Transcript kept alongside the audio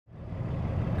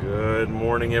Good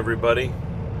morning, everybody.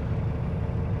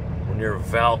 We're near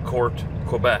Valcourt,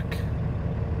 Quebec.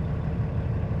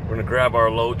 We're gonna grab our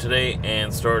load today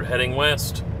and start heading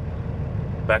west,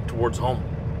 back towards home.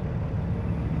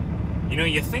 You know,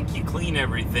 you think you clean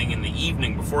everything in the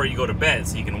evening before you go to bed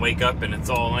so you can wake up and it's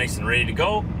all nice and ready to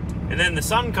go, and then the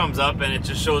sun comes up and it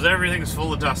just shows everything's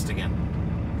full of dust again.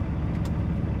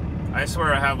 I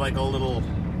swear I have like a little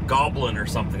goblin or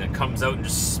something that comes out and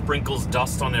just sprinkles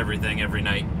dust on everything every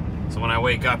night. So when I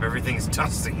wake up, everything's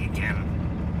dusty again.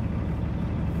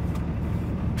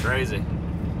 Crazy.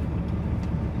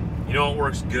 You know what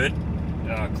works good?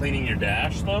 Cleaning your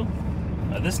dash though?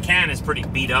 This can is pretty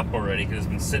beat up already because it's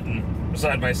been sitting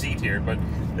beside my seat here, but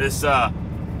this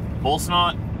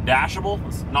BULLSNOT Dashable,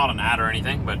 it's not an ad or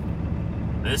anything, but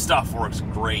this stuff works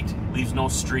great. Leaves no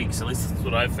streaks, at least that's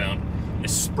what I've found. You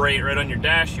spray it right on your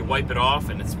dash, you wipe it off,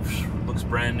 and it looks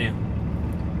brand new.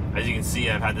 As you can see,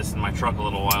 I've had this in my truck a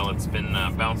little while. It's been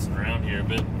bouncing around here a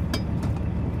bit.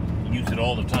 Use it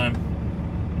all the time.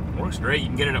 Works great. You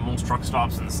can get it at most truck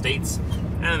stops in the States,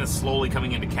 and it's slowly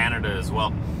coming into Canada as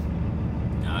well.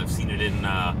 I've seen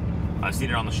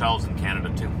it on the shelves in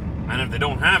Canada too. And if they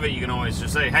don't have it, you can always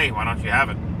just say, hey, why don't you have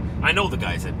it? I know the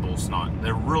guys at BULLSNOT.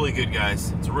 They're really good guys.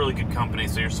 It's a really good company,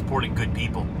 so you're supporting good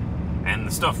people. And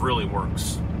the stuff really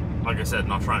works. Like I said,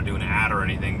 not trying to do an ad or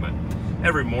anything, but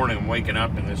every morning I'm waking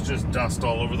up and there's just dust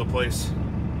all over the place.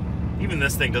 Even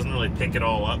this thing doesn't really pick it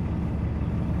all up.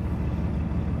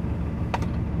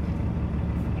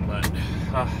 But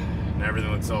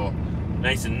everything looks all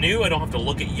nice and new. I don't have to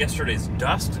look at yesterday's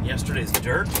dust and yesterday's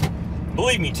dirt.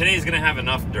 Believe me, today's gonna have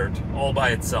enough dirt all by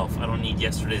itself. I don't need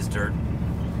yesterday's dirt.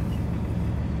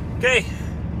 Okay.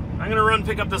 I'm gonna run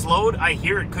pick up this load. I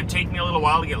hear it could take me a little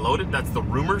while to get loaded. That's the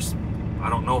rumors. I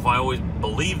don't know if I always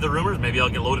believe the rumors. Maybe I'll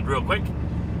get loaded real quick.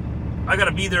 I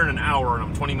gotta be there in an hour and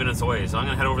I'm 20 minutes away. So I'm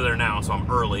gonna head over there now so I'm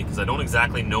early because I don't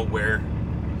exactly know where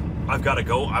I've gotta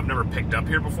go. I've never picked up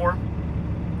here before.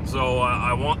 So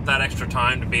I want that extra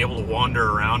time to be able to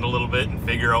wander around a little bit and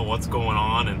figure out what's going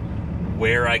on and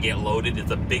where I get loaded.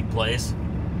 It's a big place.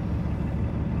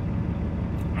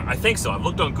 I think so. I've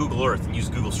looked on Google Earth and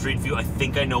used Google Street View. I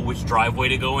think I know which driveway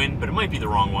to go in, but it might be the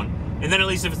wrong one. And then at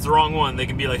least if it's the wrong one, they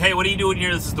can be like, hey, what are you doing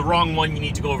here? This is the wrong one. You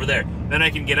need to go over there. Then I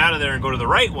can get out of there and go to the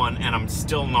right one, and I'm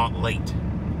still not late.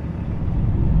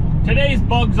 Today's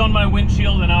bugs on my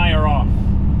windshield and I are off.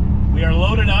 We are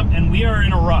loaded up, and we are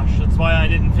in a rush. That's why I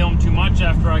didn't film too much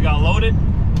after I got loaded.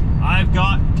 I've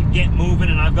got to get moving,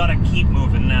 and I've got to keep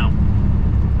moving now.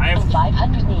 I have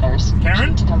 500 meters.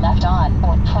 Karen? To the left on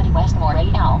or 20 West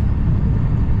Montreal.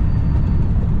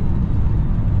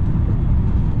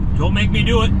 Don't make me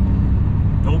do it.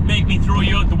 Don't make me throw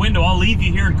you out the window. I'll leave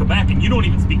you here in Quebec and you don't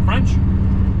even speak French.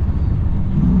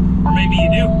 Or maybe you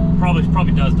do.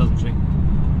 Probably does, doesn't she?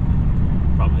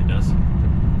 Probably does.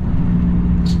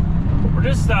 We're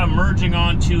just merging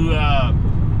onto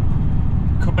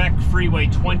Quebec Freeway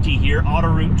 20 here, Auto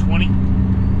Route 20.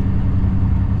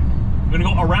 We're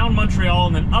gonna go around Montreal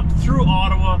and then up through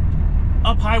Ottawa,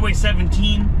 up Highway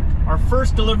 17. Our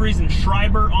first delivery is in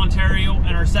Schreiber, Ontario,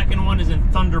 and our second one is in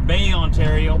Thunder Bay,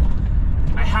 Ontario.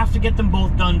 I have to get them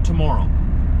both done tomorrow.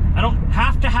 I don't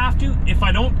have to. If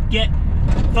I don't get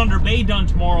Thunder Bay done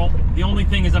tomorrow, the only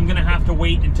thing is I'm gonna have to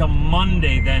wait until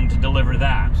Monday then to deliver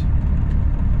that.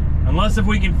 Unless if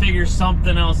we can figure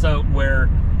something else out where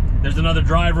there's another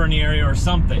driver in the area or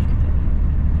something.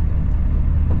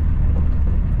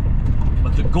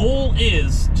 But the goal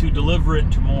is to deliver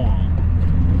it tomorrow.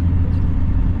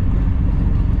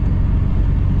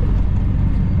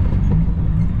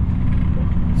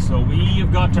 So we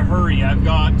have got to hurry. I've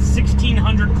got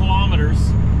 1,600 kilometers,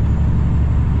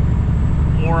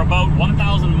 or about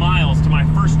 1,000 miles to my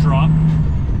first drop.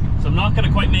 So I'm not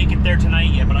gonna quite make it there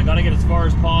tonight yet, but I gotta get as far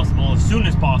as possible, as soon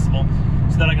as possible,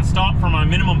 so that I can stop for my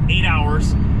minimum 8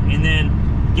 hours and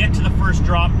then get to the first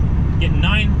drop, get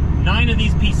nine of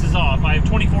these pieces off. I have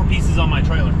 24 pieces on my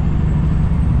trailer.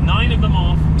 9 of them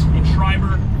off in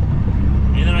Schreiber,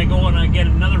 and then I go and I get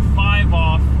another 5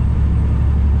 off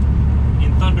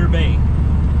in Thunder Bay.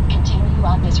 Continue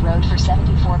on this road for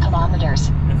 74 kilometers.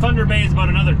 And Thunder Bay is about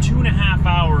another 2.5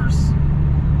 hours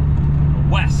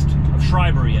west of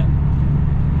Schreiber yet.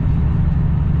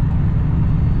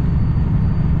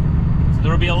 So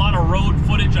there will be a lot of road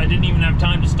footage. I didn't even have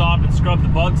time to stop and scrub the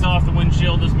bugs off the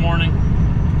windshield this morning.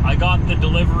 I got the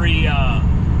delivery,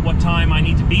 what time I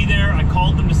need to be there. I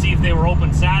called them to see if they were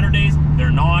open Saturdays. They're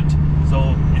not.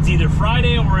 So it's either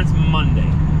Friday or it's Monday.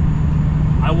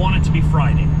 I want it to be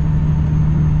Friday.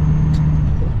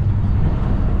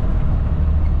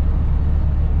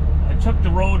 I took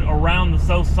the road around the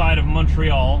south side of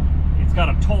Montreal. It's It's got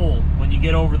a toll when you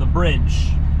get over the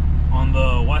bridge on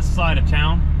the west side of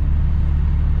town.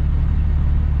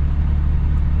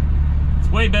 It's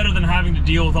way better than having to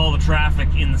deal with all the traffic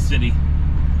in the city.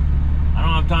 I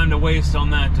don't have time to waste on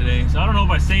that today. So I don't know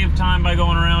if I saved time by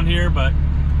going around here, but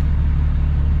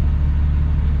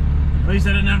at least I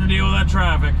didn't have to deal with that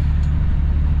traffic.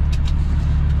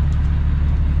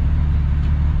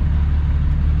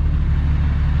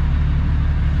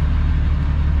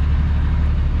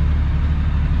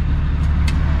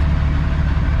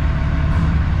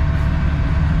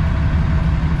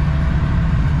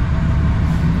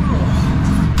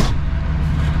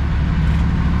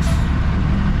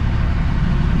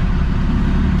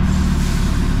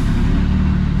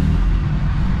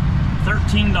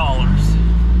 $13.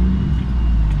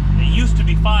 It used to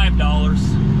be $5.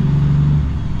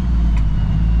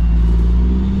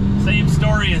 Same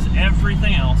story as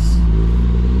everything else.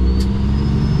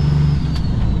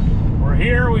 We're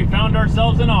here, we found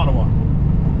ourselves in Ottawa.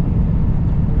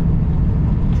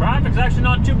 Traffic's actually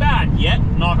not too bad yet,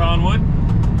 knock on wood.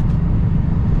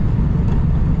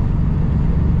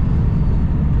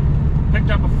 Picked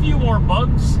up a few more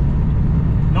bugs.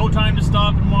 No time to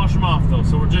stop and wash them off though,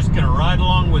 so we're just gonna ride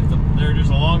along with them. They're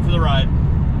just along for the ride.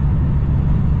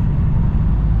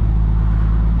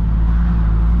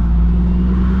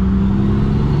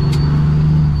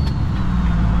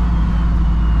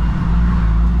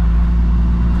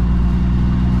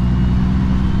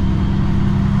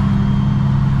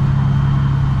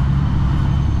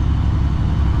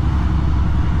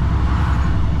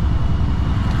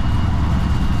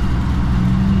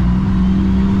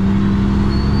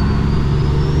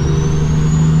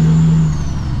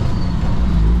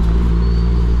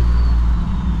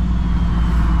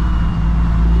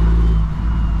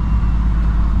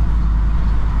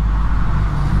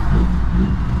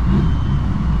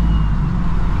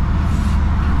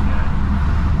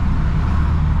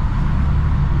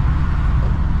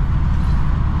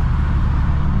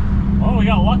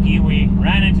 We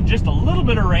ran into just a little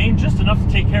bit of rain, just enough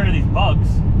to take care of these bugs.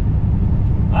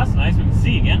 Well, that's nice, we can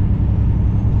see again.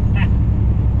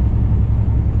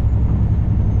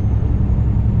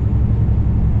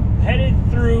 Headed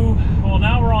through, well,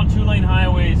 now we're on 2-lane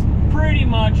highways pretty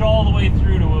much all the way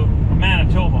through to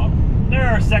Manitoba. There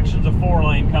are sections of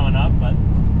 4-lane coming up, but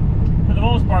for the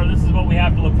most part, this is what we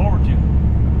have to look forward to.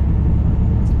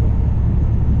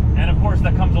 And of course,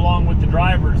 that comes along with the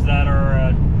drivers that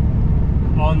are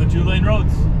on the 2-lane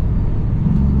roads.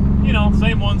 You know,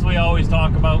 same ones we always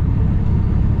talk about.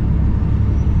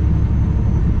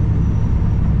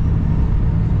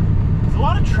 There's a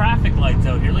lot of traffic lights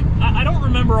out here. Like, I don't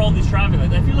remember all these traffic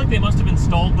lights. I feel like they must have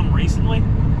installed them recently.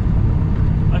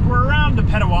 Like, we're around the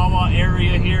Petawawa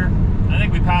area here. I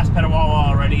think we passed Petawawa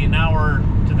already, and now we're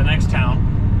to the next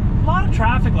town. A lot of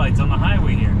traffic lights on the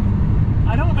highway here.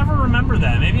 I don't ever remember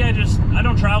that. Maybe I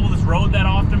don't travel this road that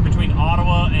often between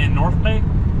Ottawa and North Bay.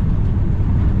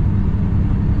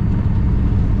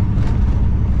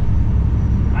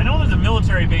 I know there's a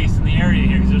military base in the area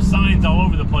here because there's signs all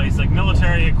over the place, like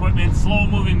military equipment,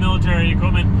 slow-moving military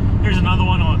equipment. Here's another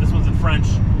one. Oh, this one's in French.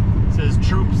 It says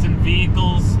troops and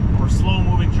vehicles, or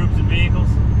slow-moving troops and vehicles.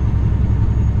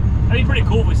 That'd be pretty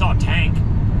cool if we saw a tank.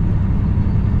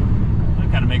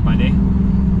 That'd kind of make my day.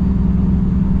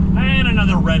 And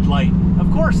another red light.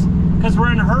 Of course, because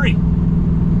we're in a hurry.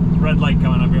 There's a red light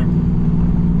coming up here.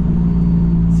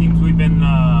 Seems we've been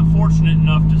fortunate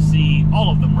enough to see all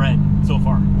of them red so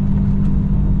far.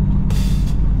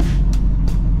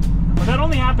 But that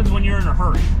only happens when you're in a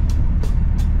hurry.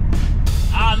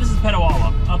 Ah, this is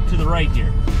Petawawa, up to the right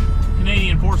here.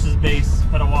 Canadian Forces Base,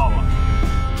 Petawawa.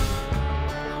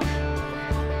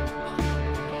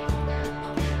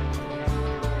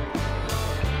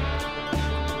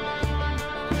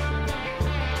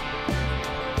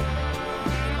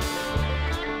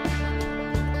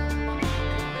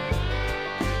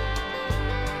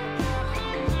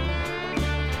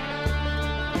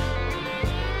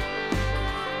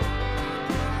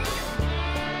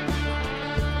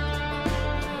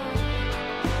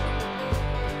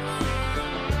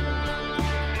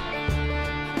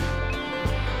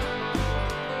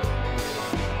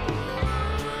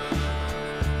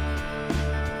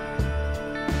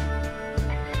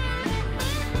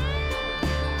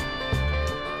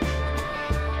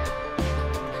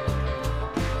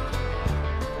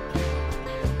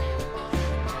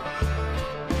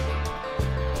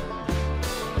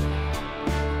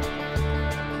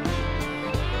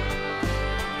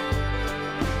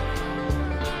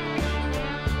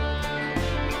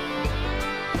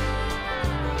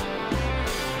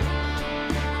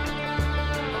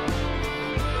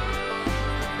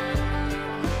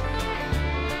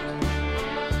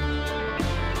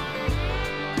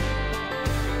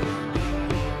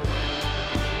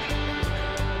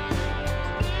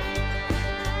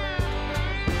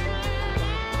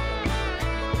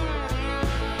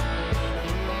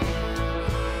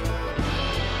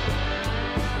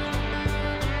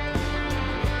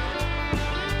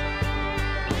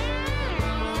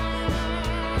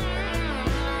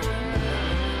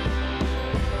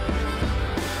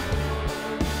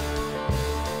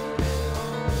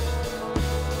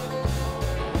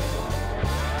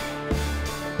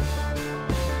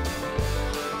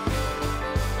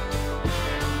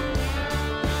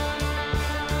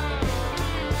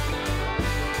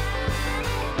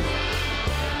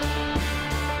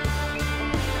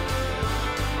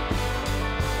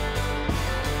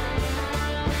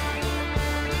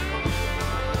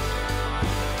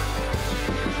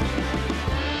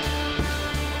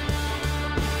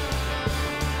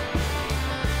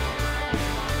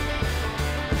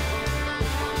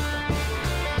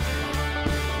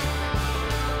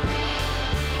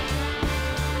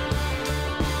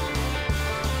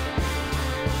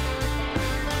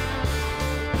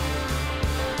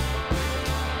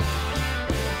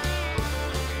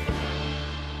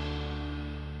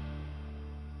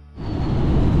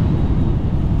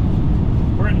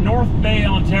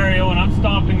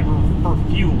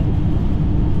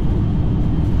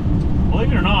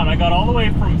 believe it or not, I got all the way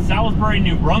from Salisbury,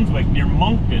 New Brunswick, near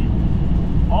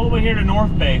Moncton, all the way here to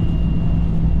North Bay,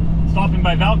 stopping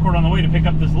by Valcourt on the way to pick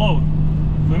up this load.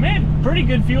 So we made pretty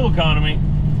good fuel economy.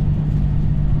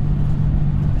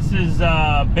 This is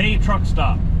Bay Truck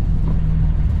Stop,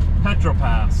 Petro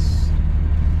Pass.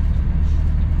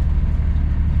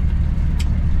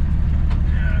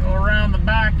 Go around the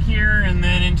back here and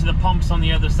then into the pumps on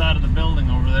the other side of the building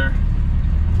over there.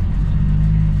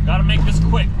 Gotta make this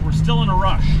quick. We're still in a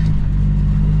rush.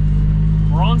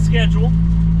 We're on schedule.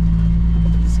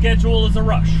 The schedule is a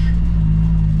rush.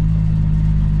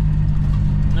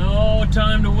 No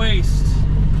time to waste.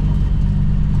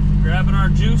 Grabbing our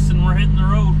juice and we're hitting the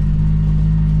road.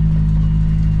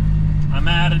 I'm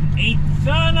at an eighth,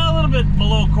 a little bit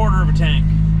below a quarter of a tank.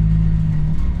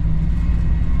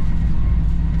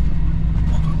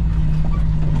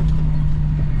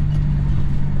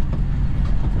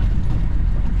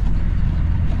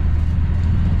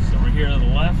 Here to the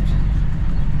left.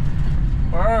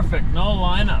 Perfect, no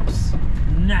lineups.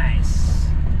 Nice.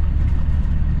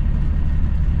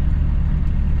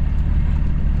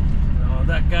 Oh,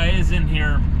 that guy is in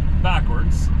here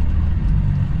backwards.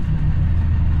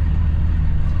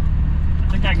 I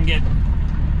think I can get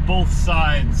both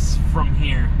sides from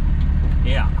here.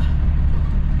 Yeah.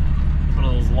 One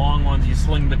of those long ones you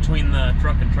sling between the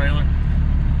truck and trailer.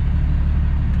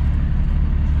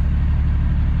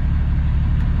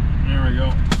 There we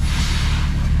go.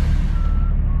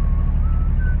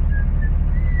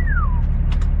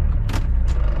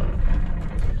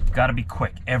 Gotta be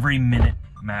quick. Every minute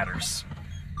matters.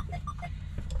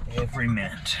 Every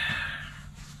minute.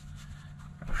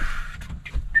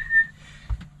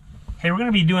 Hey, we're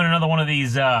gonna be doing another one of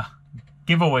these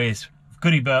giveaways,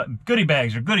 goodie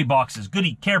bags or goodie boxes,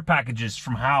 goodie care packages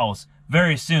from Howes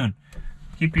very soon.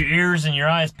 Keep your ears and your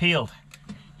eyes peeled.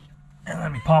 And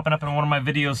that'll be popping up in one of my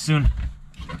videos soon.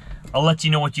 I'll let you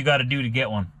know what you got to do to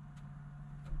get one.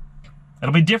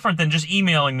 It'll be different than just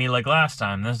emailing me like last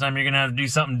time. This time you're going to have to do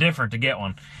something different to get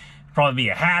one. Probably be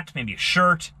a hat, maybe a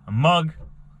shirt, a mug.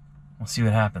 We'll see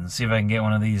what happens. See if I can get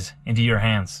one of these into your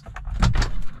hands.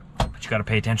 But you got to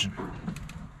pay attention.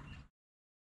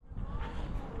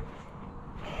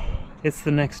 It's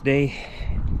the next day.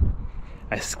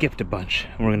 I skipped a bunch.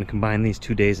 We're going to combine these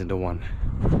 2 days into one.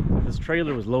 This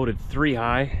trailer was loaded 3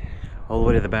 high all the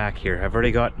way to the back here. I've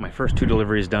already got my first 2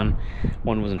 deliveries done.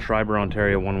 One was in Schreiber,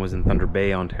 Ontario, one was in Thunder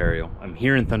Bay, Ontario. I'm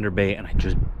here in Thunder Bay and I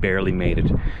just barely made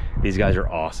it. These guys are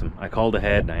awesome. I called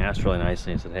ahead and I asked really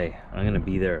nicely. I said, hey, I'm gonna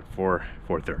be there at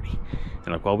 4:30.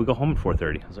 And like, well, we go home at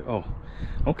 4:30. I was like, oh,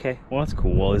 okay, well, that's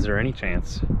cool. Well, is there any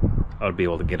chance I would be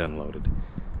able to get unloaded?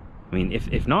 I mean,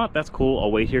 if not, that's cool.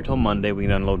 I'll wait here till Monday. We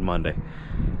can unload Monday.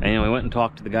 And you know, we went and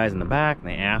talked to the guys in the back, and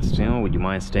they asked, you know, would you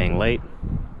mind staying late?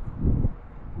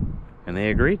 And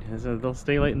they agreed. They said they'll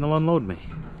stay late and they'll unload me.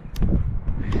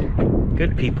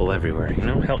 Good people everywhere, you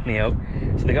know, help me out.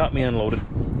 So they got me unloaded,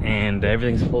 and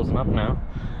everything's closing up now.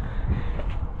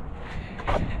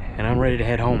 And I'm ready to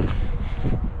head home.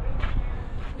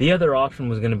 The other option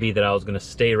was going to be that I was going to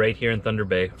stay right here in Thunder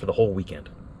Bay for the whole weekend.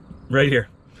 Right here.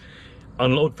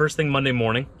 Unload first thing Monday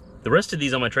morning. The rest of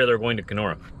these on my trailer are going to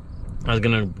Kenora. I was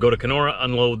gonna go to Kenora,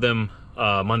 unload them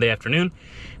Monday afternoon,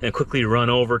 and then quickly run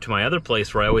over to my other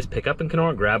place where I always pick up in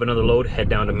Kenora, grab another load, head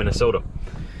down to Minnesota.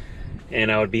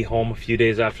 And I would be home a few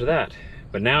days after that.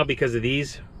 But now, because of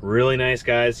these really nice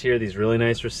guys here, these really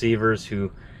nice receivers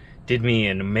who did me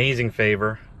an amazing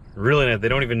favor, really nice, they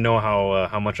don't even know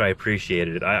how much I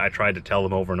appreciated it. I tried to tell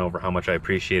them over and over how much I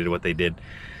appreciated what they did.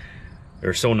 They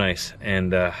were so nice,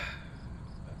 and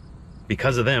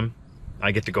because of them,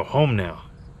 I get to go home now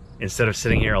instead of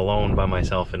sitting here alone by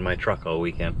myself in my truck all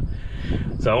weekend.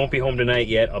 So I won't be home tonight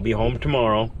yet. I'll be home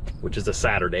tomorrow, which is a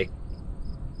Saturday.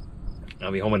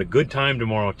 I'll be home at a good time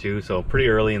tomorrow too, so pretty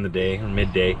early in the day, or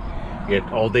midday.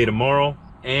 Get all day tomorrow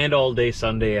and all day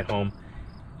Sunday at home.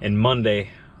 And Monday,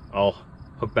 I'll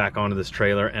hook back onto this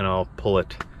trailer and I'll pull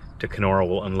it to Kenora.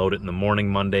 We'll unload it in the morning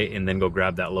Monday and then go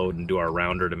grab that load and do our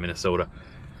rounder to Minnesota.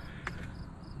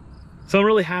 So I'm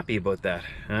really happy about that.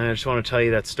 And I just want to tell you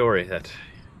that story, that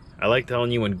I like telling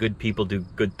you when good people do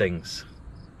good things,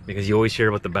 because you always hear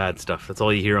about the bad stuff. That's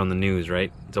all you hear on the news,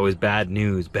 right? It's always bad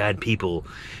news, bad people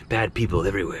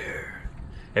everywhere.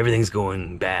 Everything's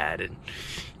going bad, and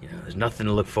you know, there's nothing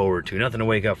to look forward to, nothing to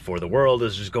wake up for. The world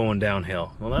is just going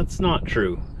downhill. Well, that's not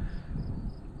true,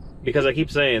 because I keep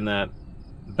saying that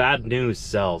bad news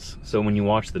sells. So when you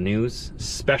watch the news,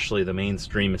 especially the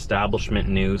mainstream establishment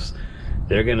news,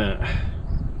 they're gonna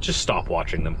just stop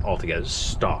watching them altogether.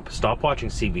 Stop watching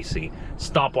CBC,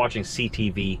 stop watching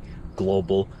CTV,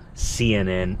 Global,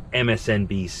 CNN,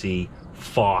 MSNBC,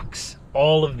 Fox,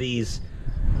 all of these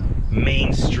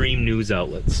mainstream news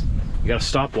outlets. You gotta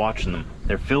stop watching them.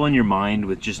 They're filling your mind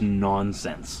with just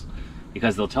nonsense.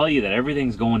 Because they'll tell you that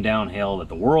everything's going downhill, that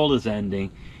the world is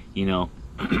ending, you know,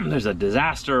 there's a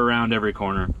disaster around every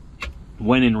corner.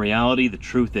 When in reality, the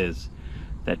truth is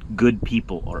that good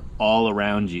people are all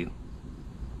around you.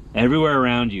 Everywhere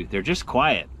around you. They're just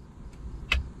quiet.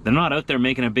 They're not out there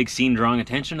making a big scene, drawing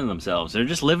attention to themselves. They're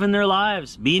just living their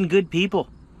lives, being good people.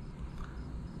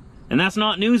 And that's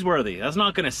not newsworthy. That's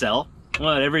not gonna sell.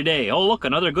 Well, every day, oh look,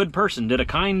 another good person did a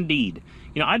kind deed.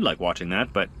 You know, I'd like watching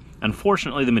that, but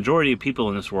unfortunately the majority of people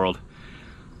in this world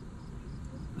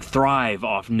thrive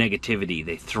off negativity.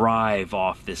 They thrive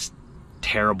off this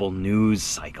terrible news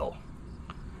cycle.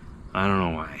 I don't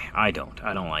know why. I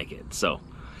don't like it. So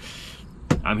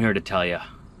I'm here to tell you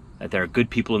that there are good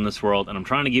people in this world, and I'm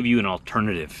trying to give you an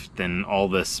alternative than all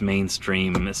this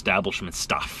mainstream establishment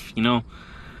stuff, you know?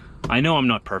 I know I'm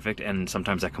not perfect, and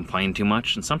sometimes I complain too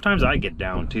much, and sometimes I get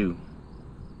down too.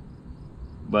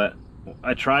 But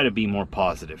I try to be more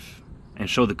positive and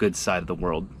show the good side of the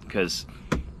world, because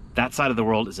that side of the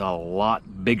world is a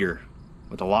lot bigger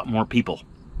with a lot more people.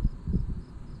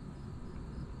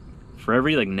 For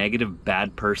every like negative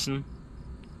bad person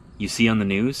you see on the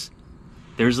news,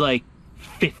 there's like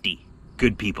 50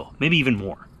 good people, maybe even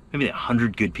more, maybe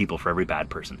 100 good people for every bad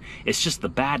person. It's just the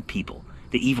bad people,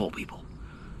 the evil people,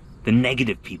 the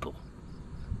negative people.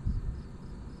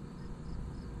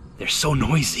 They're so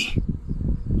noisy,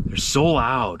 they're so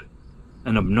loud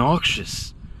and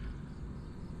obnoxious,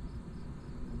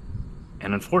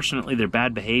 and unfortunately their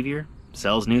bad behavior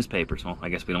sells newspapers. Well, I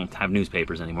guess we don't have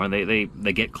newspapers anymore. They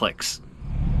get clicks.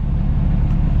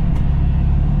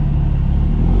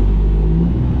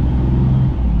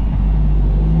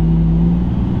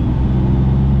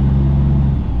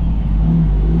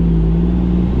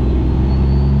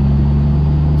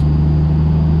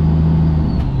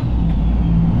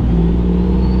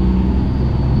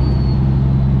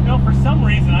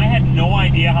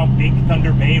 How big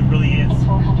Thunder Bay really is. In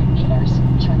 400 meters,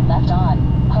 turn left on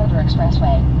Harbor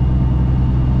Expressway.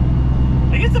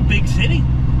 I think it's a big city.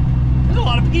 There's a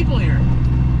lot of people here.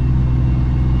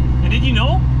 And did you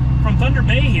know, from Thunder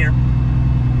Bay here,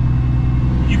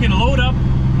 you can load up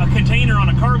a container on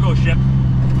a cargo ship,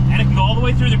 and it can go all the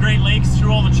way through the Great Lakes,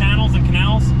 through all the channels and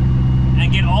canals,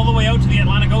 and get all the way out to the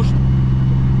Atlantic Ocean.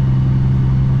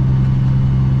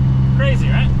 Crazy,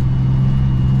 right?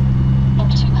 In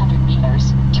 200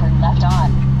 meters, turn left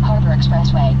on Harbor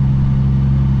Expressway.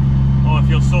 Oh, it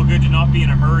feels so good to not be in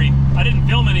a hurry. I didn't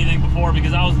film anything before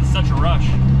because I was in such a rush.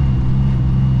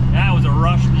 Yeah, it was a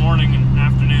rushed morning and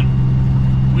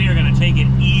afternoon. We are gonna take it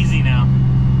easy now.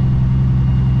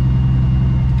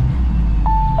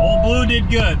 Old Blue did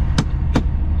good.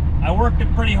 I worked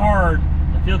it pretty hard.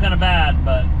 I feel kind of bad,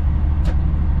 but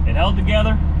it held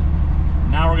together.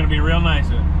 Now we're gonna be real nice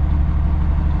with it.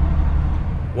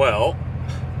 Well,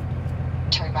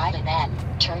 turn right and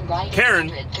then turn right. Karen,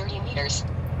 130 meters.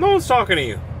 No one's talking to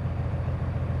you.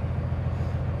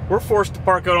 We're forced to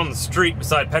park out on the street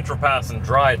beside Petro Pass in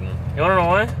Dryden. You wanna know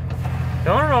why?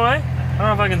 You wanna know why? I don't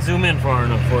know if I can zoom in far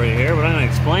enough for you here, but I'm gonna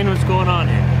explain what's going on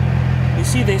here. You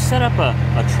see, they set up a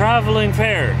traveling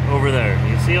fair over there.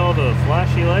 You see all the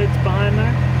flashy lights behind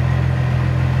there?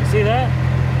 You see that?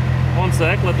 One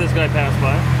sec, let this guy pass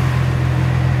by.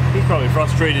 He's probably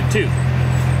frustrated too.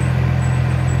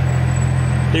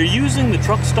 They're using the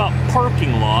truck stop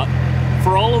parking lot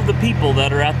for all of the people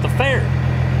that are at the fair.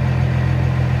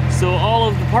 So all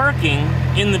of the parking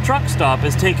in the truck stop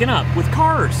is taken up with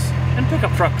cars and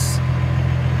pickup trucks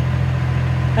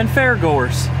and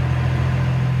fairgoers.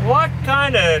 What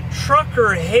kind of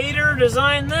trucker hater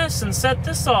designed this and set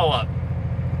this all up?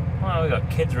 Wow, we got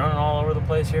kids running all over the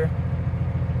place here.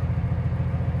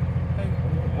 Hey,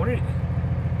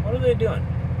 what are they doing?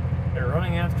 They're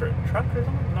running after a truck or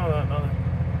something? No.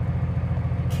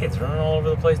 Kids running all over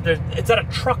the place. It's at a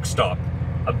truck stop,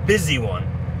 a busy one.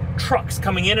 Trucks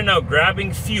coming in and out,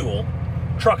 grabbing fuel.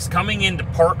 Trucks coming in to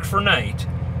park for night.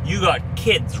 You got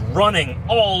kids running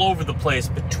all over the place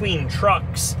between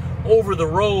trucks, over the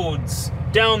roads,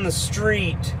 down the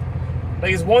street.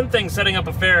 Like, it's one thing setting up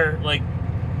a fair, like,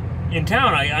 in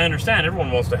town. I understand.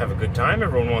 Everyone wants to have a good time.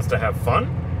 Everyone wants to have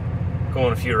fun. Go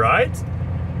on a few rides.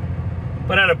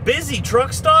 But at a busy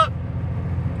truck stop?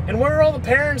 And where are all the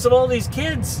parents of all these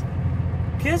kids?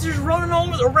 Kids are just running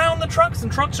all around the trucks,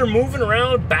 and trucks are moving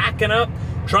around, backing up,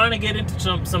 trying to get into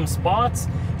some spots.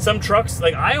 Some trucks,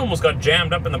 like, I almost got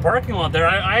jammed up in the parking lot there.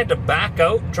 I had to back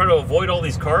out and try to avoid all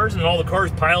these cars, and all the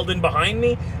cars piled in behind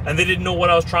me, and they didn't know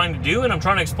what I was trying to do, and I'm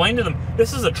trying to explain to them,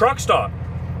 this is a truck stop.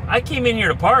 I came in here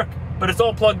to park. but it's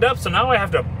all plugged up, so now I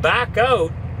have to back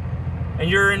out, and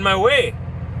you're in my way.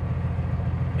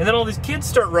 And then all these kids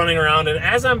start running around, and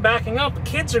as I'm backing up,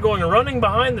 kids are going and running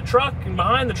behind the truck and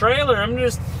behind the trailer. I'm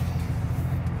just,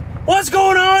 what's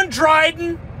going on,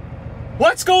 Dryden?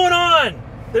 What's going on?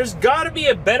 There's got to be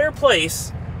a better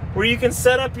place where you can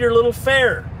set up your little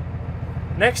fair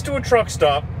next to a truck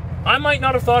stop. I might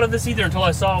not have thought of this either until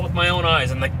I saw it with my own eyes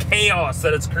and the chaos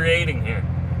that it's creating here.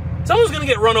 Someone's gonna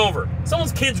get run over.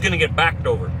 Someone's kid's gonna get backed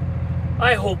over.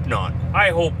 I hope not. I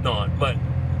hope not. But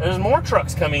there's more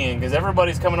trucks coming in because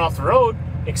everybody's coming off the road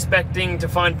expecting to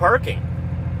find parking.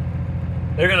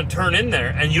 They're gonna turn in there,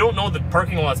 and you don't know the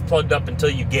parking lot's plugged up until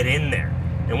you get in there.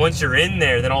 And once you're in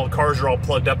there, then all the cars are all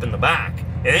plugged up in the back.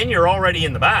 And then you're already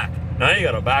in the back. Now you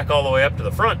gotta back all the way up to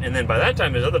the front, and then by that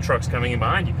time there's other trucks coming in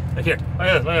behind you. Like here, look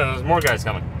at this, there's more guys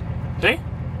coming. See?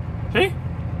 See?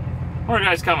 More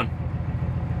guys coming.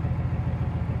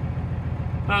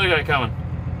 Another guy coming.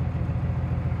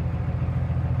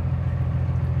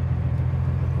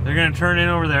 They're gonna turn in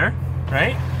over there,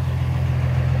 right?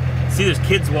 See, there's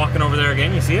kids walking over there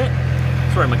again, you see it?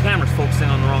 Sorry, my camera's focusing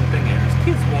on the wrong thing here. There's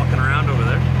kids walking around over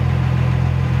there.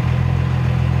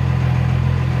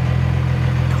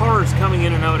 Cars coming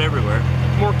in and out everywhere.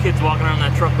 More kids walking around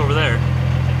that truck over there.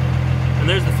 And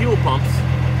there's the fuel pumps.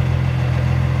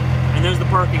 And there's the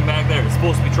parking back there. It's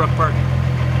supposed to be truck parking.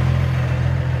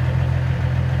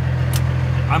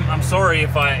 I'm sorry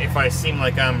if I seem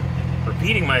like I'm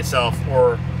repeating myself,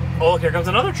 or oh look, here comes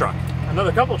another truck.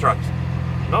 Another couple trucks.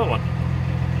 Another one.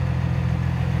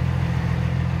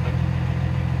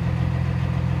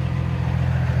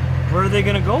 Where are they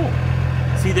gonna go?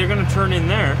 See, they're gonna turn in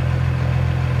there.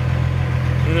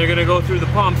 And they're gonna go through the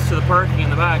pumps to the parking in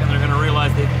the back, and they're gonna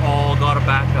realize they've all got to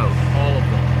back out. All of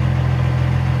them.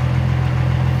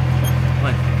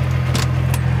 Like,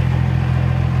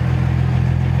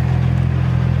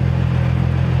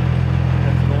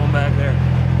 that's going back there.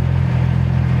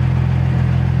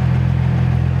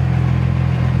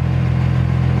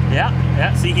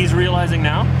 Yeah, see, he's realizing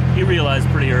now. He realized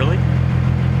pretty early.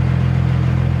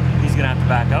 He's gonna have to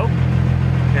back out.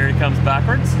 Here he comes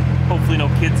backwards. Hopefully no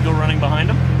kids go running behind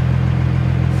him.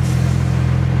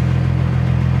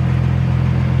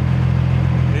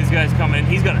 These guys come in.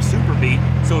 He's got a Super B,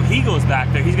 so if he goes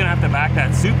back there, he's gonna have to back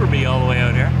that Super B all the way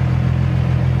out here.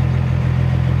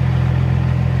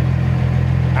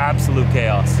 Absolute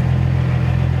chaos.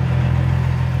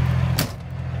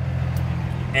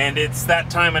 And it's that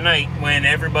time of night when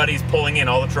everybody's pulling in.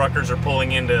 All the truckers are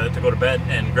pulling in to go to bed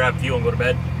and grab fuel and go to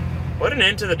bed. What an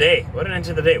end to the day. What an end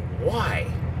to the day. Why?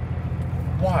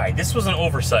 Why? This was an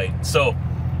oversight. So,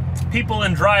 people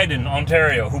in Dryden,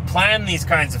 Ontario, who plan these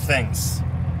kinds of things,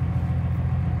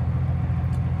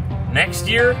 next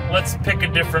year, let's pick a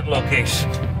different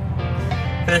location.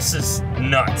 This is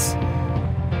nuts.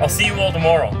 I'll see you all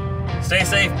tomorrow. Stay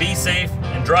safe, be safe,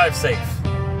 and drive safe.